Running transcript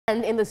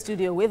And in the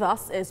studio with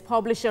us is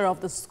publisher of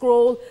the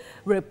Scroll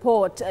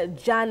Report,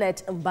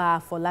 Janet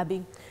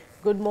Mba-Afolabi.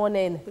 Good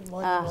morning. Good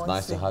morning. It's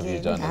nice to have you,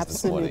 Janet,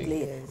 this morning.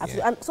 Yes.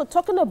 Absolutely. And so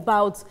talking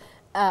about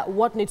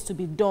what needs to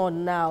be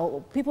done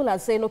now, people are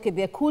saying, okay,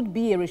 there could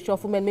be a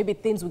reshufflement, maybe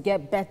things will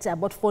get better.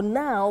 But for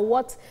now,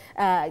 what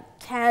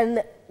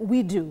can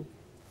we do?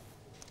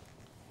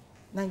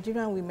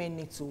 Nigerian women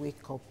need to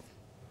wake up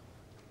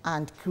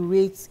and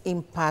create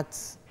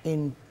impact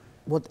in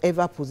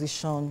whatever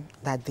position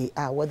that they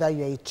are, whether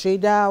you're a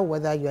trader,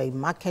 whether you're a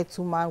market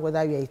woman,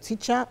 whether you're a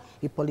teacher,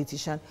 a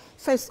politician.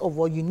 First of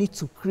all, you need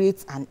to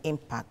create an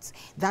impact.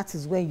 That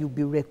is when you'll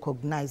be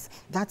recognized.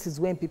 That is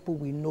when people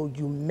will know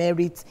you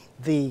merit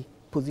the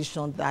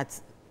position that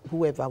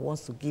whoever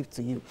wants to give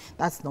to you.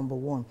 That's number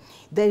one.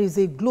 There is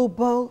a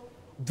global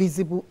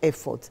visible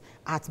effort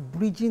at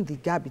bridging the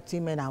gap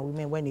between men and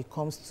women when it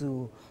comes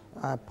to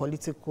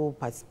political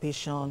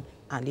participation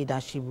and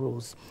leadership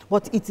roles.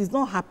 But it is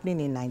not happening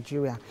in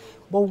Nigeria.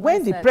 But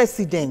when the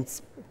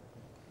president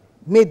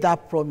made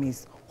that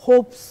promise,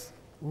 hopes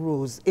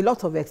rose. A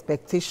lot of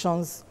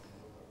expectations,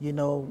 you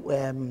know,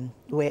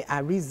 were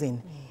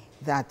arisen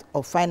that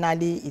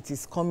finally it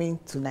is coming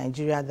to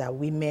Nigeria that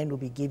women will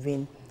be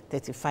given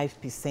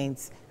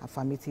 35%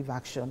 affirmative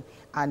action.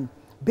 And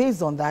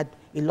based on that,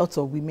 a lot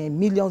of women,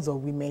 millions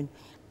of women,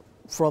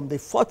 from the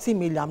 40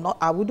 million,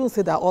 I wouldn't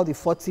say that all the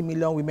 40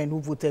 million women who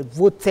voted.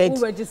 Who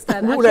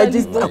registered.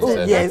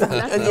 Yes,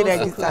 actually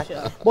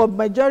registered. But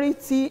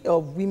majority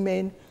of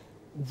women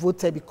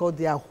voted because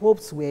their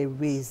hopes were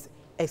raised.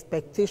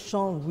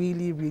 Expectation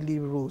really, really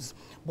rose.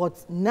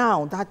 But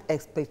now that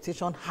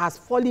expectation has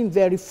fallen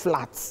very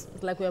flat.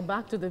 It's like we're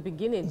back to the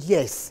beginning.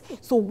 Yes.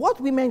 So what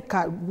women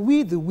can,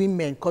 we the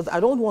women, because I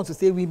don't want to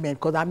say women,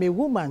 because I'm a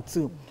woman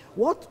too.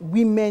 What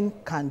women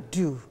can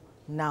do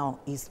now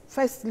is,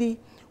 firstly,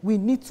 we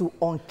need to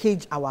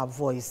uncage our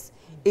voice.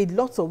 A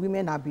lot of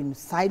women have been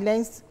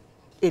silenced.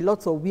 A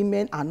lot of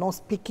women are not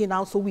speaking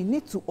out. So we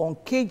need to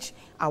uncage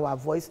our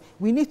voice.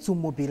 We need to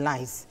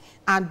mobilize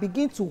and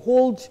begin to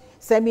hold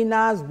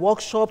seminars,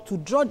 workshops to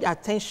draw the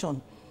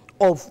attention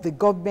of the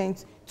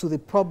government to the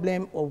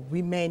problem of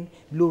women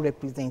low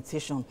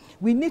representation.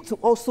 We need to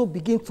also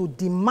begin to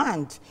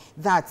demand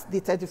that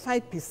the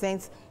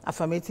 35%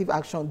 affirmative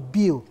action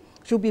bill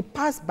should be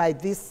passed by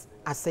this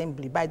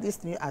assembly, by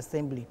this new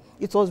assembly.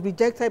 It was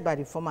rejected by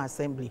the former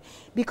assembly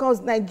because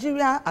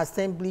Nigeria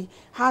assembly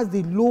has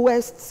the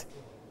lowest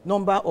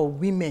number of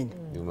women.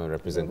 Women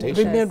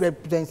representation. Women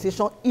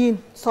representation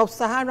in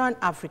sub-Saharan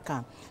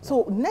Africa.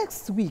 So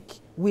next week,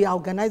 we are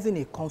organizing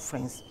a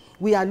conference.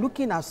 We are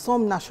looking at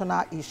some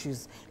national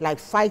issues like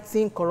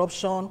fighting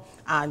corruption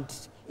and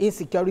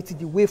insecurity,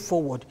 the way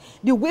forward.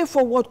 The way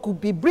forward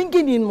could be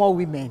bringing in more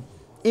women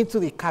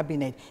into the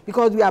cabinet,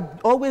 because we are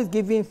always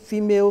giving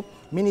female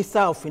minister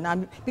of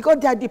finance, because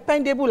they are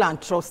dependable and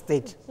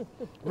trusted,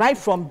 right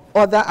from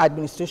other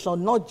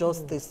administration, not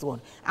just this one.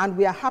 And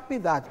we are happy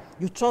that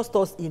you trust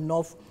us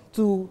enough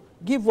to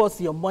give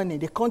us your money,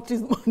 the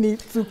country's money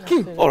to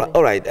keep.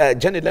 All right.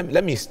 Janet,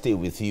 let me stay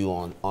with you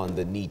on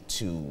the need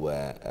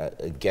to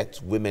get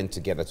women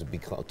together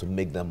to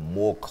make them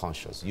more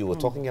conscious. You were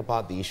talking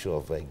about the issue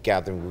of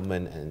gathering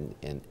women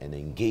and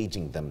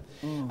engaging them.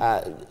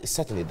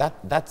 Certainly,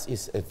 that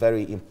is a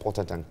very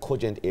important and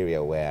cogent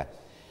area where,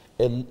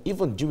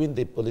 even during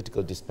the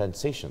political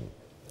dispensation,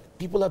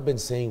 people have been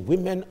saying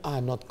women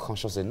are not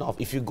conscious enough.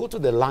 If you go to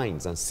the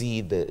lines and see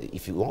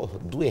if you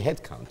do a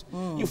head count,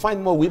 you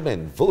find more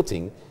women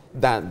voting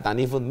than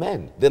even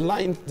men. The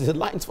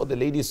lines for the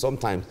ladies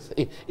sometimes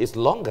is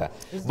longer.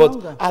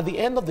 But at the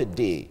end of the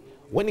day,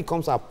 when it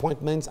comes to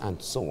appointments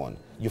and so on,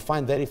 you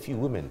find very few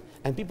women.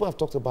 And people have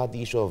talked about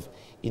the issue of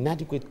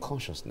inadequate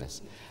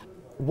consciousness.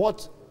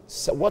 What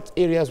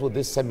areas would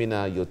this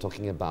seminar you're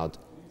talking about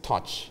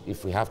touch,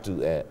 if we have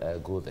to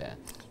go there?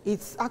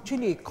 It's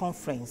actually a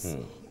conference,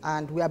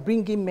 and we are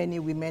bringing many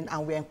women,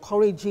 and we're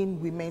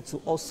encouraging women to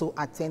also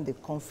attend the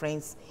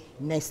conference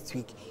next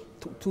week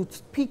to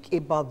speak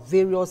about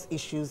various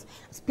issues,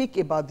 speak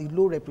about the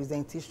low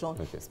representation,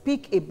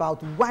 speak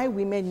about why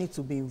women need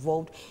to be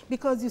involved.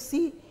 Because you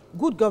see,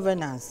 good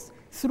governance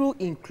through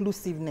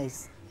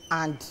inclusiveness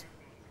and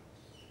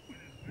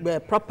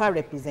proper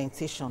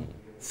representation,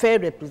 fair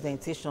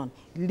representation,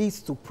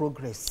 leads to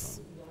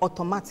progress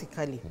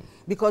automatically,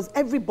 because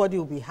everybody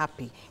will be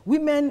happy.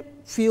 Women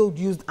feel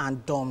used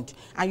and dumbed,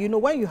 and you know,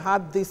 when you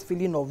have this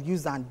feeling of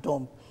used and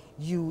dumbed,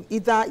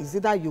 it's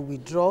either you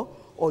withdraw,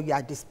 or you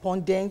are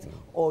despondent,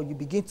 or you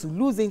begin to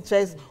lose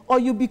interest, or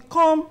you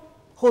become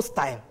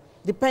hostile.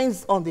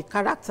 Depends on the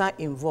character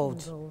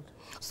involved.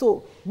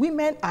 So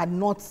women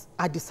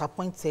are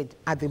disappointed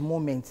at the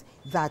moment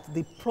that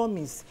the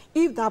promise,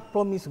 if that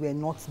promise were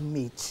not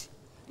made,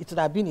 it would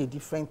have been a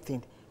different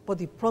thing. But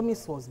the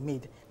promise was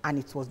made and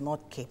it was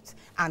not kept.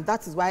 And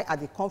that is why at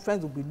the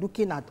conference we'll be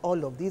looking at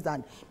all of these,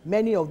 and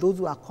many of those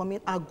who are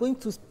coming are going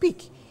to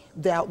speak.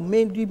 There are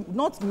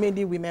not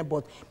mainly women,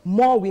 but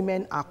more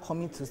women are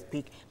coming to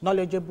speak,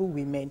 knowledgeable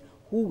women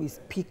who will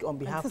speak on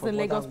behalf of others. It's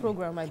a Lagos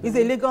program, I believe.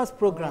 It's a Lagos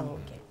program. Oh,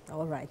 okay.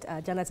 All right,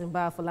 Janet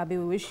Mbah-Afolabi, we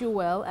wish you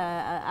well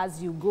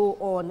as you go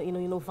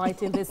on,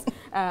 fighting this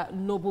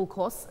noble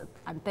cause.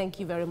 And thank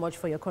you very much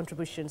for your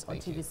contributions on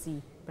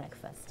TVC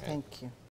Breakfast. Thank you.